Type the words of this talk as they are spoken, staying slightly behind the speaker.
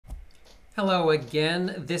Hello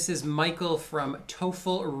again. This is Michael from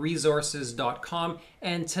TOEFLresources.com,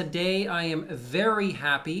 and today I am very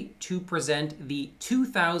happy to present the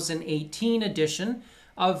 2018 edition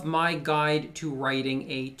of my guide to writing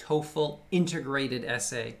a TOEFL Integrated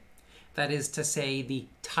essay. That is to say, the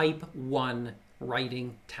Type 1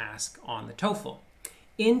 writing task on the TOEFL.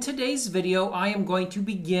 In today's video, I am going to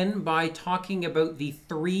begin by talking about the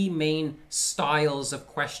three main styles of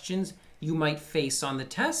questions you might face on the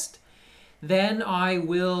test. Then I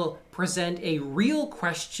will present a real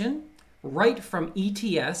question right from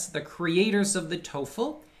ETS, the creators of the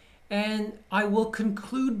TOEFL, and I will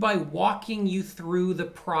conclude by walking you through the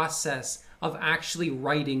process of actually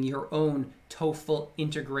writing your own TOEFL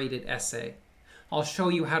integrated essay. I'll show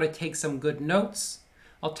you how to take some good notes.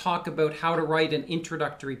 I'll talk about how to write an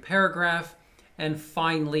introductory paragraph, and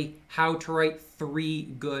finally, how to write 3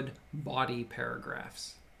 good body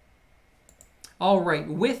paragraphs. All right,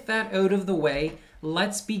 with that out of the way,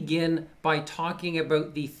 let's begin by talking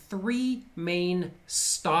about the 3 main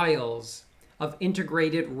styles of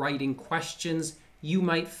integrated writing questions you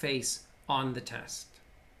might face on the test.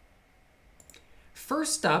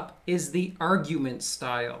 First up is the argument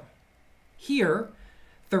style. Here,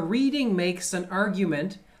 the reading makes an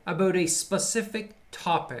argument about a specific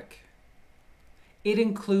topic. It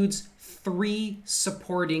includes 3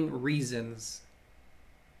 supporting reasons.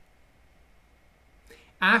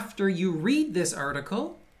 After you read this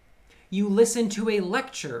article, you listen to a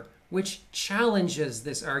lecture which challenges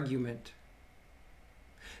this argument.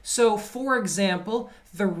 So, for example,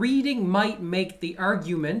 the reading might make the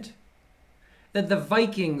argument that the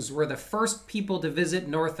Vikings were the first people to visit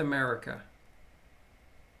North America.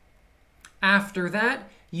 After that,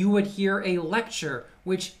 you would hear a lecture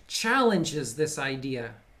which challenges this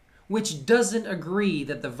idea, which doesn't agree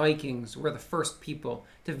that the Vikings were the first people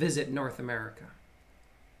to visit North America.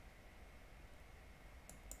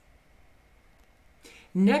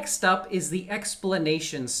 Next up is the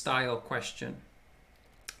explanation style question.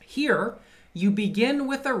 Here, you begin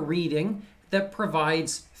with a reading that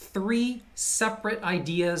provides 3 separate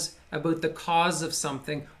ideas about the cause of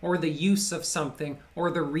something, or the use of something,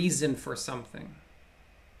 or the reason for something.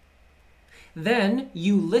 Then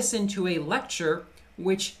you listen to a lecture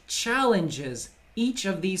which challenges each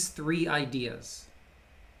of these 3 ideas.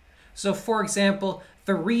 So, for example,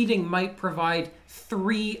 the reading might provide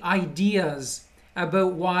 3 ideas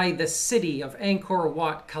about why the city of Angkor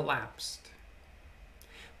Wat collapsed.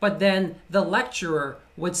 But then the lecturer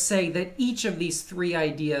would say that each of these 3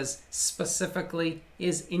 ideas specifically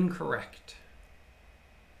is incorrect.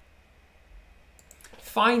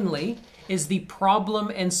 Finally is the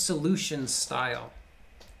problem and solution style.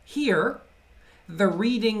 Here, the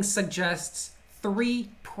reading suggests 3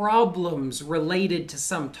 problems related to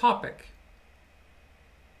some topic.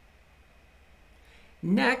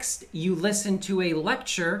 Next, you listen to a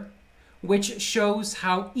lecture which shows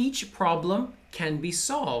how each problem can be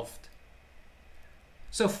solved.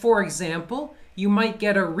 So, for example, you might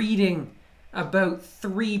get a reading about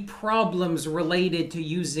 3 problems related to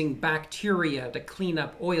using bacteria to clean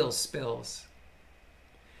up oil spills.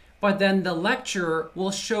 But then the lecturer will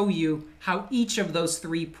show you how each of those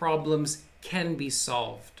 3 problems can be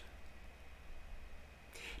solved.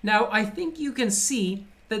 Now, I think you can see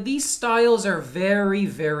that these styles are very,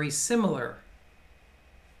 very similar.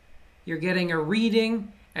 You're getting a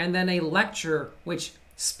reading and then a lecture which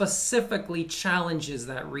specifically challenges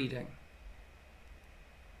that reading.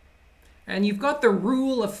 And you've got the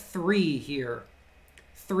rule of 3 here.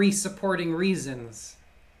 3 supporting reasons,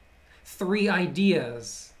 3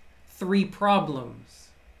 ideas, 3 problems.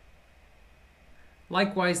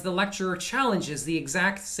 Likewise, the lecturer challenges the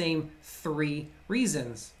exact same 3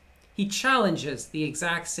 reasons. He challenges the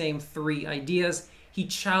exact same 3 ideas. He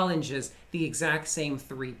challenges the exact same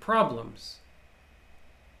 3 problems.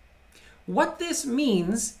 What this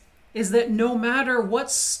means is that no matter what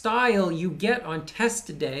style you get on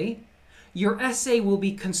test day, your essay will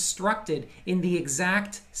be constructed in the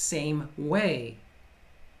exact same way.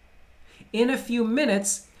 In a few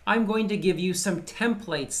minutes, I'm going to give you some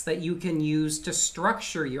templates that you can use to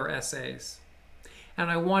structure your essays. And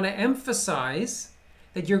I want to emphasize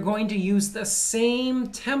that you're going to use the same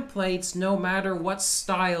templates no matter what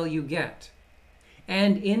style you get.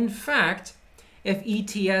 And in fact, if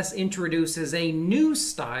ETS introduces a new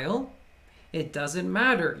style, it doesn't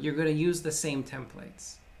matter. You're going to use the same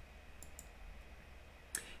templates.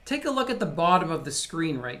 Take a look at the bottom of the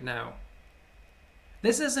screen right now.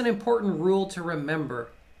 This is an important rule to remember.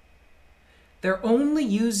 They're only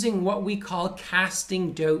using what we call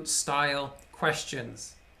casting doubt style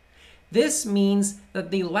questions. This means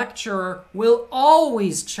that the lecturer will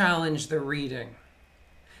always challenge the reading.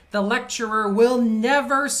 The lecturer will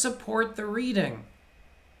never support the reading.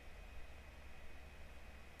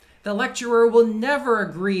 The lecturer will never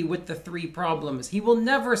agree with the 3 problems. He will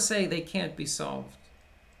never say they can't be solved.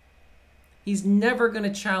 He's never going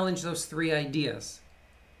to challenge those 3 ideas.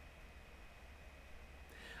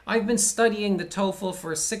 I've been studying the TOEFL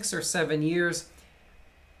for 6 or 7 years.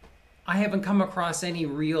 I haven't come across any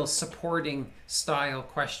real supporting style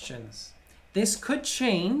questions. This could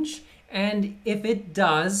change, and if it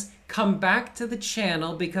does, come back to the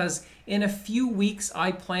channel, because in a few weeks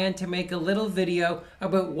I plan to make a little video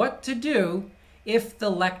about what to do if the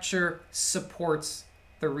lecture supports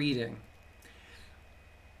the reading.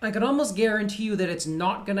 I can almost guarantee you that it's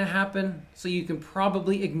not going to happen, so you can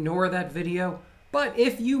probably ignore that video. But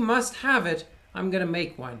if you must have it, I'm going to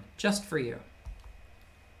make one just for you.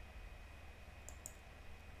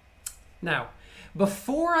 Now,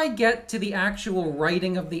 before I get to the actual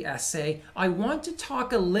writing of the essay, I want to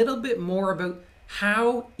talk a little bit more about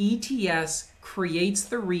how ETS creates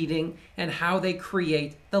the reading and how they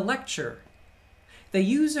create the lecture. They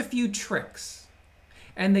use a few tricks,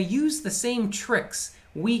 and they use the same tricks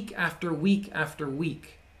week after week after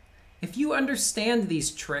week. If you understand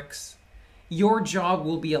these tricks, your job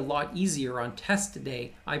will be a lot easier on test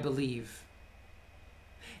day, I believe.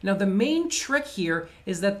 Now, the main trick here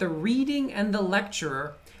is that the reading and the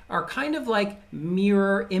lecturer are kind of like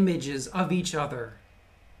mirror images of each other.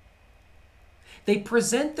 They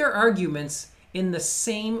present their arguments in the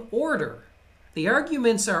same order. The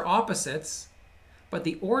arguments are opposites, but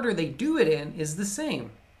the order they do it in is the same.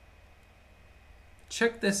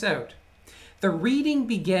 Check this out. The reading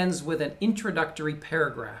begins with an introductory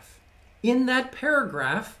paragraph. In that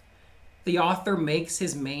paragraph, the author makes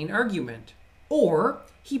his main argument, or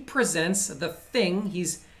he presents the thing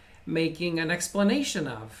he's making an explanation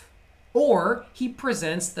of, or he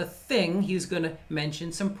presents the thing he's going to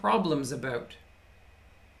mention some problems about.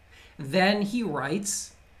 Then he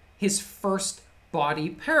writes his first body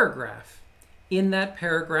paragraph. In that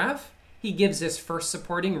paragraph, he gives his first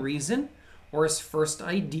supporting reason, or his first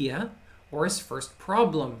idea, or his first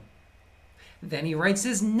problem. Then he writes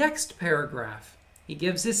his next paragraph. He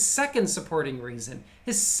gives his second supporting reason,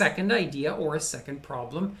 his second idea, or his second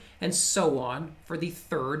problem, and so on for the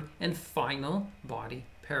third and final body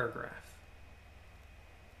paragraph.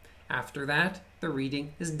 After that, the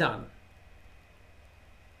reading is done.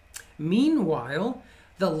 Meanwhile,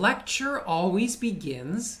 the lecture always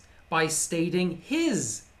begins by stating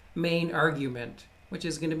his main argument, which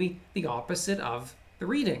is going to be the opposite of the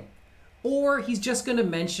reading. Or he's just going to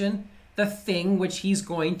mention the thing which he's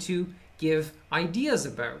going to give ideas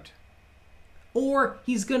about. Or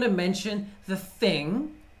he's going to mention the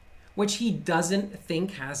thing which he doesn't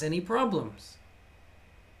think has any problems.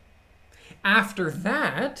 After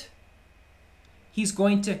that, he's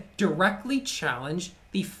going to directly challenge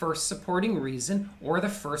the first supporting reason, or the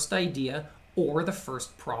first idea, or the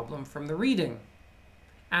first problem from the reading.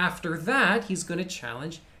 After that, he's going to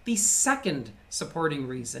challenge the second supporting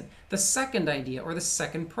reason, the second idea, or the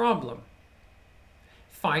second problem.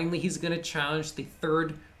 Finally, he's going to challenge the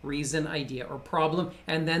third reason, idea, or problem,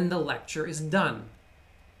 and then the lecture is done.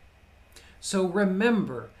 So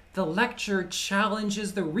remember, the lecture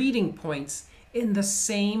challenges the reading points in the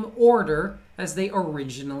same order as they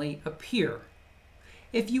originally appear.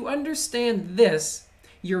 If you understand this,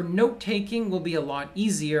 your note-taking will be a lot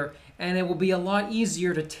easier, and it will be a lot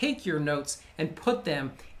easier to take your notes and put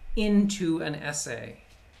them into an essay.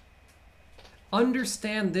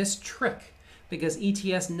 Understand this trick, because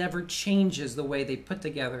ETS never changes the way they put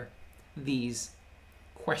together these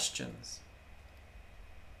questions.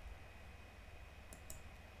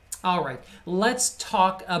 All right, let's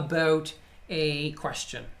talk about a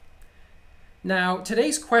question. Now,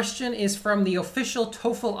 today's question is from the official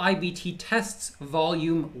TOEFL IBT Tests,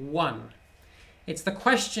 Volume 1. It's the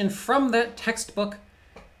question from that textbook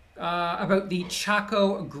about the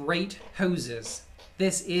Chaco Great Houses.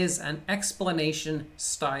 This is an explanation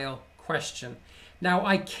style question. Now,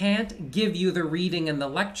 I can't give you the reading and the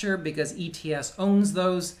lecture because ETS owns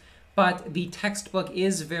those, but the textbook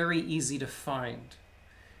is very easy to find.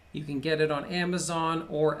 You can get it on Amazon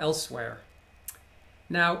or elsewhere.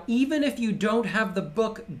 Now, even if you don't have the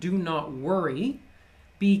book, do not worry,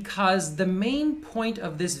 because the main point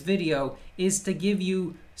of this video is to give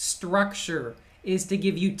you structure, is to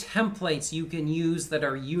give you templates you can use that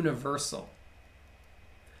are universal.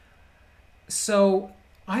 So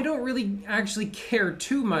I don't really actually care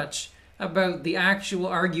too much about the actual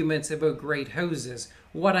arguments about great houses.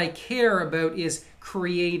 What I care about is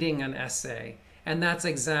creating an essay And that's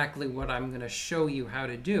exactly what I'm going to show you how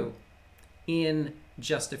to do in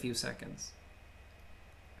just a few seconds.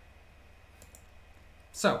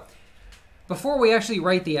 So, before we actually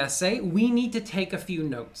write the essay, we need to take a few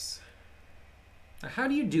notes. Now, how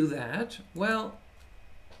do you do that? Well,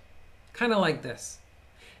 kind of like this.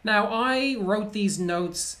 Now, I wrote these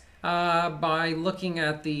notes by looking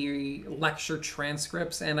at the lecture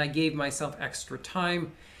transcripts, and I gave myself extra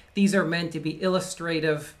time. These are meant to be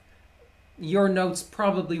illustrative. Your notes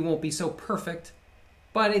probably won't be so perfect,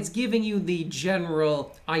 but it's giving you the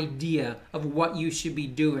general idea of what you should be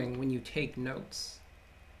doing when you take notes.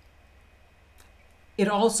 It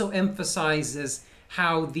also emphasizes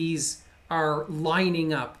how these are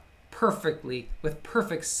lining up perfectly with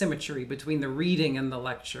perfect symmetry between the reading and the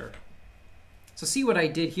lecture. So see what I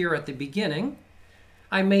did here at the beginning.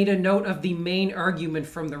 I made a note of the main argument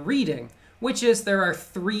from the reading, which is there are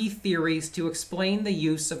 3 theories to explain the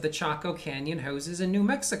use of the Chaco Canyon houses in New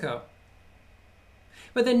Mexico.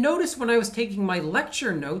 But then notice when I was taking my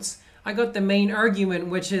lecture notes, I got the main argument,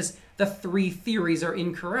 which is the 3 theories are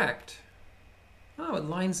incorrect. Oh, it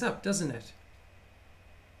lines up, doesn't it?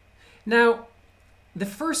 Now, the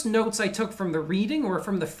first notes I took from the reading were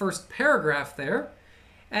from the first paragraph there,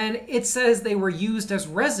 and it says they were used as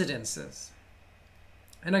residences.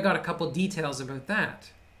 And I got a couple details about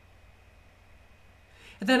that.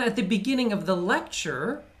 And then at the beginning of the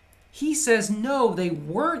lecture, he says, no, they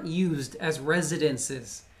weren't used as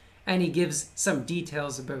residences. And he gives some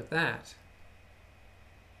details about that.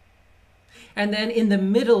 And then in the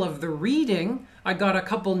middle of the reading, I got a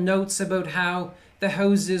couple notes about how the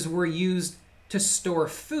houses were used to store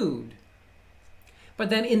food. But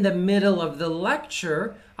then in the middle of the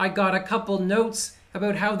lecture, I got a couple notes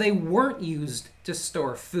about how they weren't used to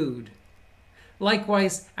store food.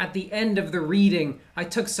 Likewise, at the end of the reading, I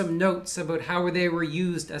took some notes about how they were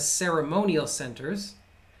used as ceremonial centers.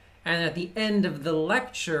 And at the end of the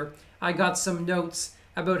lecture, I got some notes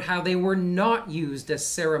about how they were not used as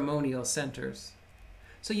ceremonial centers.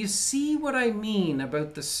 So you see what I mean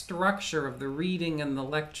about the structure of the reading and the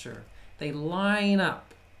lecture. They line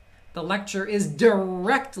up. The lecture is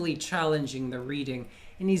directly challenging the reading,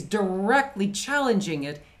 and he's directly challenging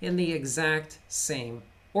it in the exact same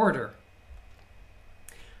order.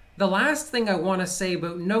 The last thing I want to say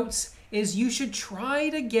about notes is you should try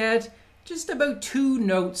to get just about 2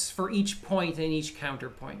 notes for each point and each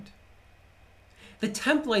counterpoint. The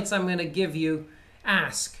templates I'm going to give you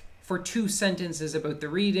ask for 2 sentences about the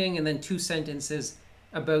reading and then 2 sentences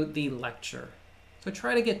about the lecture. So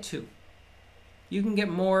try to get 2. You can get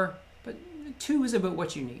more, but 2 is about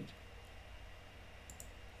what you need.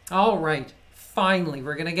 All right, finally,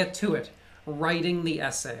 we're going to get to it. Writing the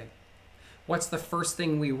essay. What's the first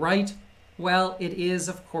thing we write? Well, it is,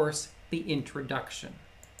 of course, the introduction.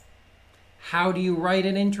 How do you write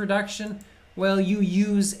an introduction? Well, you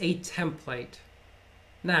use a template.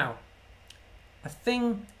 Now, a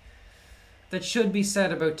thing that should be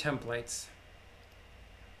said about templates.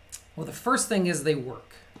 Well, the first thing is they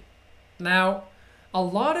work. Now, a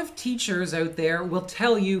lot of teachers out there will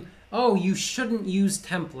tell you, oh, you shouldn't use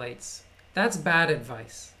templates. That's bad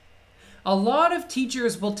advice. A lot of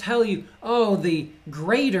teachers will tell you, oh, the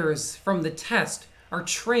graders from the test are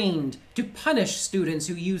trained to punish students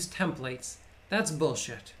who use templates. That's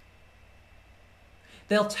bullshit.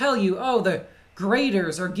 They'll tell you, oh, the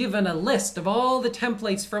graders are given a list of all the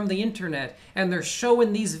templates from the internet, and they're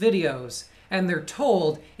showing these videos, and they're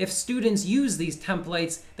told if students use these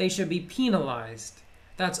templates, they should be penalized.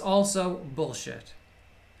 That's also bullshit.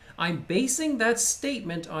 I'm basing that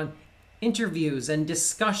statement on interviews and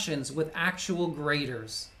discussions with actual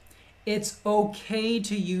graders. It's okay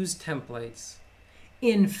to use templates.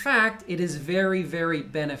 In fact, it is very, very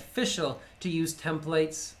beneficial to use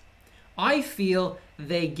templates. I feel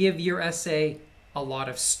they give your essay a lot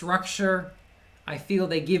of structure. I feel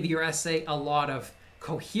they give your essay a lot of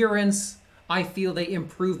coherence. I feel they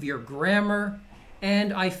improve your grammar.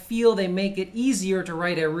 And I feel they make it easier to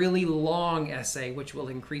write a really long essay, which will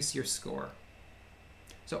increase your score.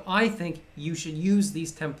 So I think you should use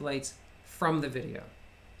these templates from the video.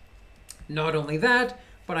 Not only that,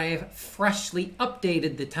 but I have freshly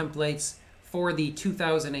updated the templates for the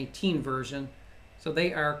 2018 version, so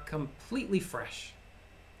they are completely fresh.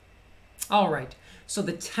 All right, so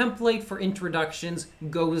the template for introductions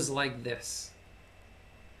goes like this.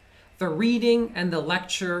 The reading and the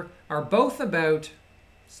lecture are both about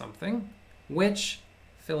something, which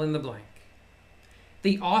fill in the blank.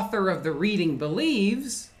 The author of the reading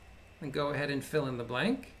believes, and go ahead and fill in the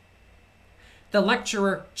blank. The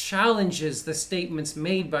lecturer challenges the statements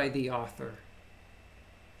made by the author.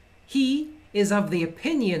 He is of the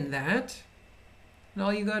opinion that, And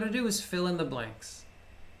all you got to do is fill in the blanks.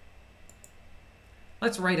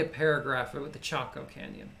 Let's write a paragraph about the Chaco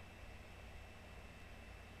Canyon.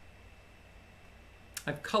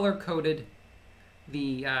 I've color-coded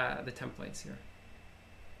the templates here.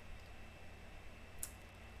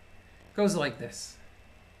 It goes like this.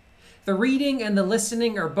 The reading and the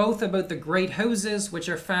listening are both about the great houses which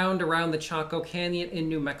are found around the Chaco Canyon in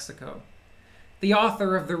New Mexico. The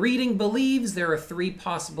author of the reading believes there are 3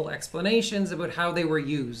 possible explanations about how they were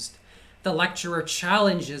used. The lecturer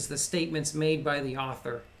challenges the statements made by the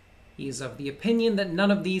author. He is of the opinion that none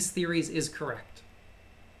of these theories is correct.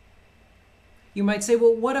 You might say,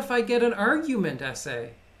 well, what if I get an argument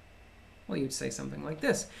essay? Well, you'd say something like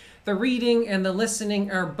this. The reading and the listening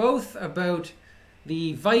are both about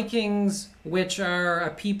the Vikings, which are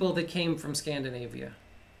a people that came from Scandinavia.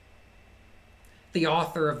 The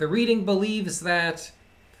author of the reading believes that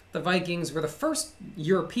the Vikings were the first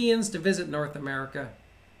Europeans to visit North America.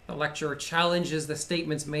 The lecturer challenges the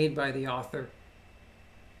statements made by the author.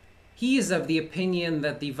 He is of the opinion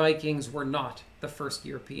that the Vikings were not the first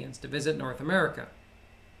Europeans to visit North America.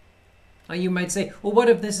 Now you might say, well, what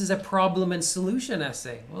if this is a problem and solution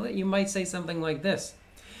essay? Well, you might say something like this.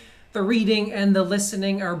 The reading and the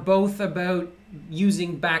listening are both about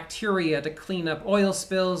using bacteria to clean up oil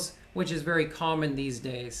spills, which is very common these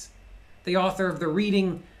days. The author of the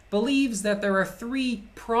reading believes that there are 3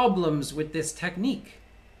 problems with this technique.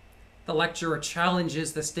 The lecturer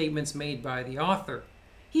challenges the statements made by the author.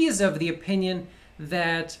 He is of the opinion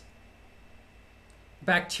that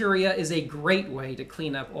bacteria is a great way to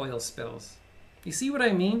clean up oil spills. You see what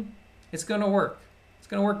I mean? It's going to work. It's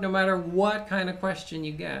going to work no matter what kind of question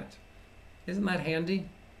you get. Isn't that handy?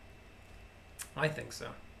 I think so.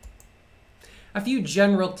 A few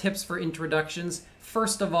general tips for introductions.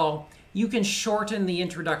 First of all, you can shorten the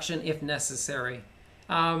introduction if necessary.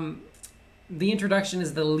 The introduction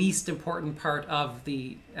is the least important part of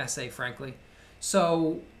the essay, frankly.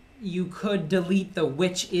 So you could delete the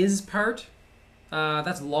which is part.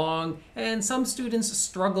 That's long, and some students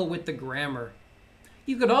struggle with the grammar.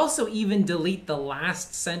 You could also even delete the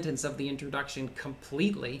last sentence of the introduction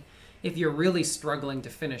completely if you're really struggling to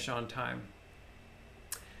finish on time.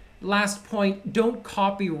 Last point, don't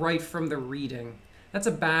copy right from the reading. That's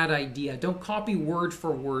a bad idea. Don't copy word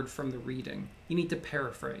for word from the reading. You need to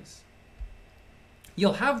paraphrase.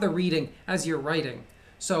 You'll have the reading as you're writing,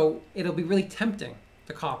 so it'll be really tempting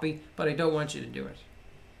to copy, but I don't want you to do it.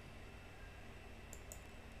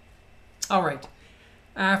 All right,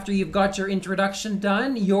 after you've got your introduction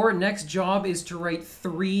done, your next job is to write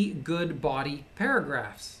 3 good body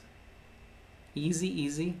paragraphs. Easy,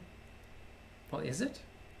 easy. Well, is it?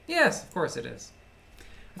 Yes, of course it is.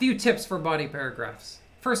 A few tips for body paragraphs.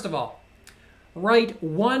 First of all, write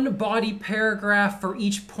 1 body paragraph for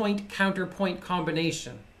each point-counterpoint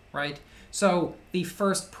combination, right? So the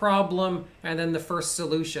first problem and then the first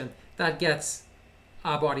solution, that gets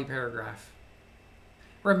a body paragraph.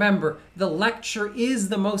 Remember, the lecture is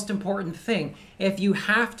the most important thing. If you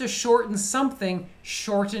have to shorten something,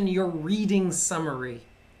 shorten your reading summary.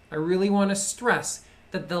 I really want to stress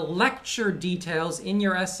that the lecture details in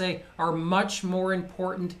your essay are much more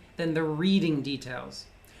important than the reading details.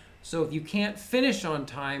 So if you can't finish on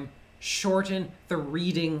time, shorten the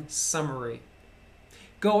reading summary.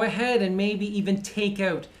 Go ahead and maybe even take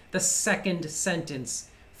out the second sentence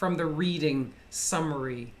from the reading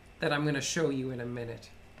summary that I'm going to show you in a minute.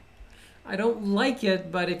 I don't like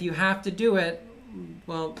it, but if you have to do it,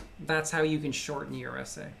 well, that's how you can shorten your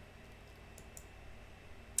essay.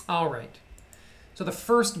 All right. So the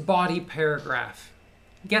first body paragraph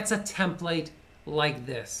gets a template like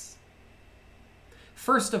this.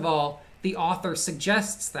 First of all, the author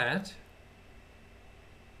suggests that,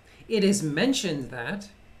 it is mentioned that,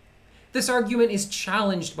 this argument is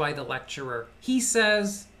challenged by the lecturer. He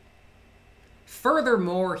says,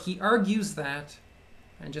 furthermore, he argues that,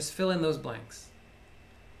 and just fill in those blanks.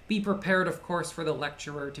 Be prepared, of course, for the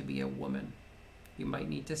lecturer to be a woman. You might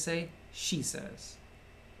need to say, she says.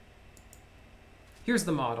 Here's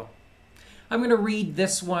the model. I'm going to read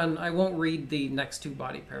this one. I won't read the next 2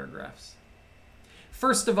 body paragraphs.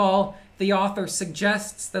 First of all, the author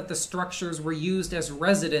suggests that the structures were used as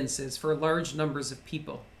residences for large numbers of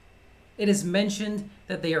people. It is mentioned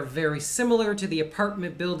that they are very similar to the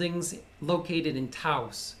apartment buildings located in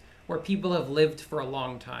Taos, where people have lived for a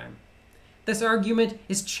long time. This argument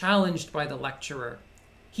is challenged by the lecturer.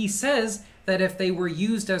 He says that if they were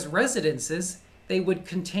used as residences, they would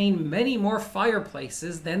contain many more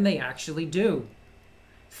fireplaces than they actually do.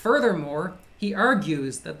 Furthermore, he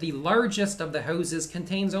argues that the largest of the houses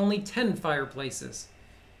contains only 10 fireplaces,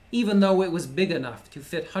 even though it was big enough to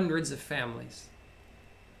fit hundreds of families.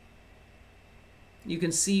 you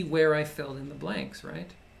can see where I filled in the blanks,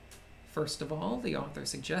 right? First of all, the author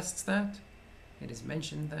suggests that. It is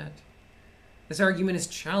mentioned that. This argument is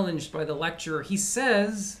challenged by the lecturer. He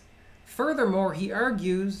says, furthermore, he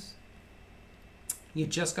argues, you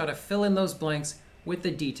just got to fill in those blanks with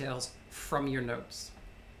the details from your notes.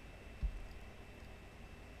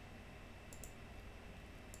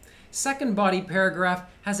 Second body paragraph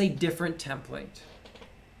has a different template.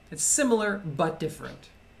 It's similar but different.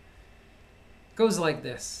 It goes like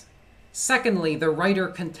this. Secondly, the writer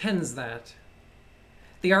contends that.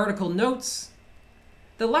 The article notes,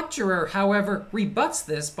 the lecturer, however, rebuts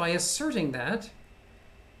this by asserting that.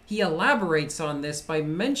 He elaborates on this by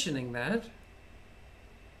mentioning that.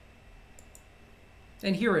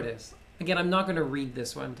 And here it is. Again, I'm not going to read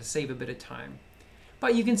this one to save a bit of time.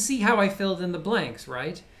 But you can see how I filled in the blanks,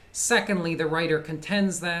 right? Secondly, the writer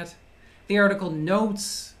contends that. The article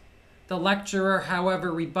notes, the lecturer,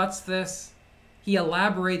 however, rebuts this. He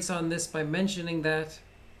elaborates on this by mentioning that.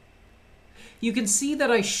 You can see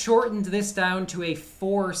that I shortened this down to a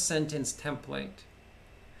 4-sentence template.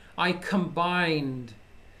 I combined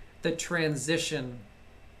the transition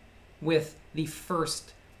with the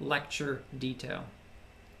first lecture detail.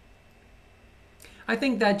 I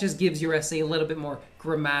think that just gives your essay a little bit more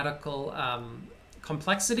grammatical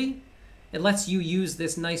complexity. It lets you use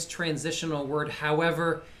this nice transitional word,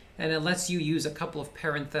 however, and it lets you use a couple of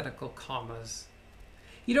parenthetical commas.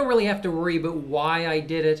 You don't really have to worry about why I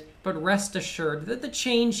did it, but rest assured that the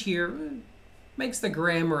change here makes the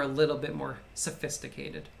grammar a little bit more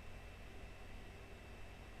sophisticated.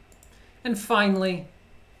 And finally,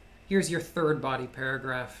 here's your third body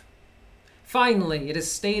paragraph. Finally, it is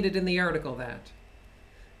stated in the article that.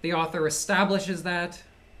 The author establishes that.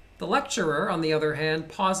 The lecturer, on the other hand,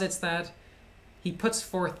 posits that. He puts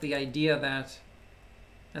forth the idea that,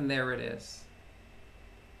 and there it is.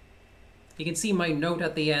 You can see my note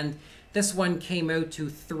at the end. This one came out to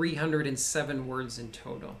 307 words in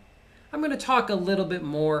total. I'm going to talk a little bit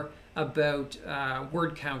more about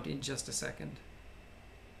word count in just a second.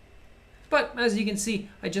 But as you can see,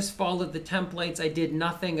 I just followed the templates. I did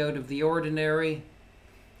nothing out of the ordinary.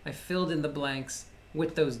 I filled in the blanks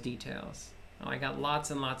with those details. Oh, I got lots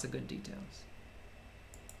and lots of good details.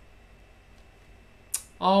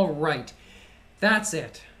 All right, that's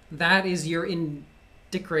it. That is your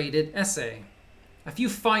integrated essay. A few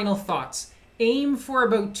final thoughts. Aim for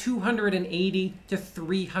about 280 to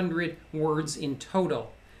 300 words in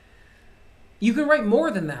total. You can write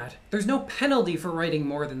more than that. There's no penalty for writing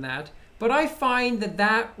more than that, but I find that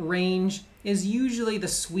that range is usually the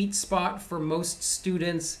sweet spot for most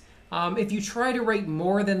students. If you try to write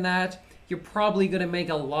more than that, you're probably going to make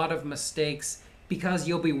a lot of mistakes because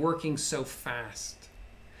you'll be working so fast.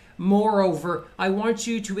 Moreover, I want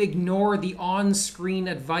you to ignore the on-screen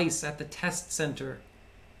advice at the test center.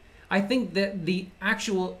 I think that the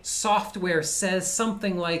actual software says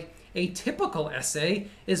something like a typical essay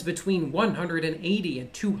is between 180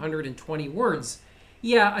 and 220 words.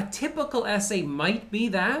 Yeah, a typical essay might be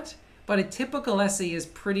that, but a typical essay is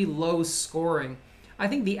pretty low scoring. I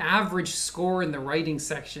think the average score in the writing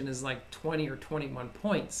section is like 20 or 21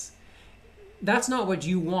 points. That's not what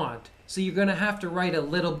you want, so you're going to have to write a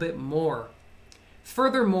little bit more.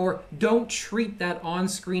 Furthermore, don't treat that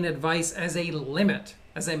on-screen advice as a limit,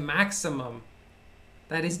 as a maximum.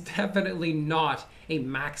 That is definitely not a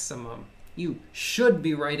maximum. You should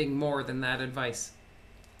be writing more than that advice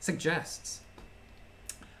suggests.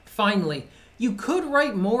 Finally, you could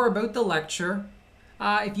write more about the lecture.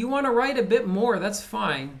 If you want to write a bit more, that's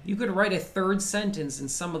fine. You could write a third sentence in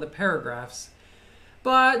some of the paragraphs.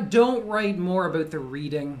 But don't write more about the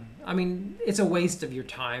reading. I mean, it's a waste of your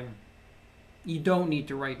time. You don't need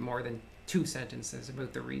to write more than 2 sentences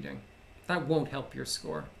about the reading. That won't help your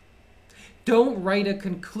score. Don't write a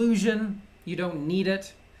conclusion. You don't need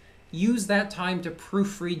it. Use that time to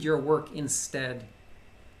proofread your work instead.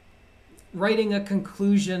 Writing a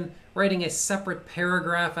conclusion, writing a separate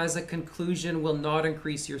paragraph as a conclusion will not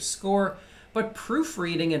increase your score, but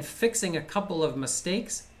proofreading and fixing a couple of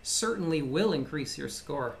mistakes certainly will increase your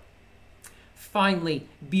score. Finally,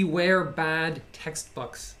 beware bad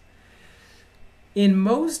textbooks. In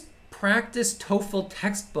most practice TOEFL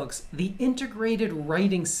textbooks, the integrated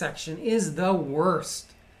writing section is the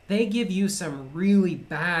worst. They give you some really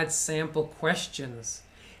bad sample questions.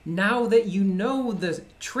 Now that you know the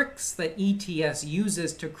tricks that ETS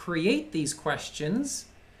uses to create these questions,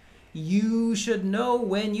 you should know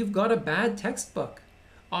when you've got a bad textbook.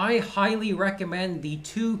 I highly recommend the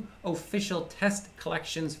 2 official test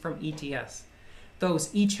collections from ETS. Those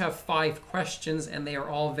each have 5 questions and they are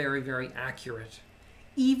all very, very accurate.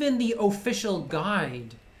 Even the official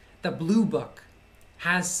guide, the Blue Book,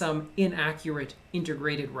 has some inaccurate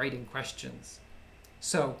integrated writing questions.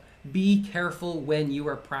 So be careful when you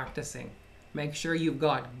are practicing. Make sure you've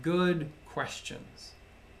got good questions.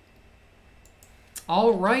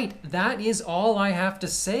 All right, that is all I have to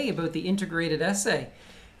say about the integrated essay.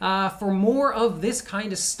 For more of this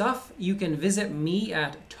kind of stuff, you can visit me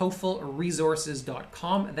at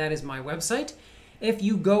TOEFLresources.com. That is my website. If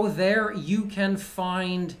you go there, you can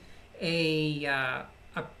find a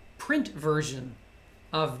print version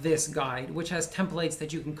of this guide, which has templates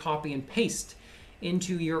that you can copy and paste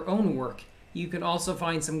into your own work. You can also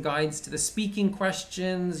find some guides to the speaking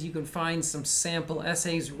questions. You can find some sample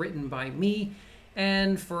essays written by me.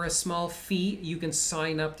 And for a small fee, you can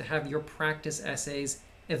sign up to have your practice essays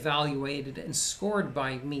evaluated and scored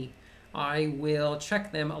by me. I will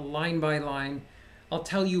check them line by line. I'll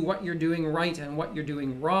tell you what you're doing right and what you're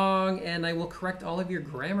doing wrong, and I will correct all of your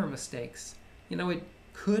grammar mistakes. You know, it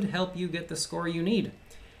could help you get the score you need.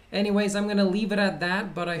 Anyways, I'm going to leave it at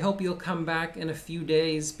that, but I hope you'll come back in a few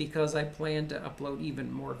days because I plan to upload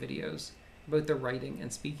even more videos about the writing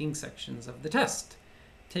and speaking sections of the test.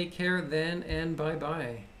 Take care then, and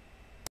bye-bye.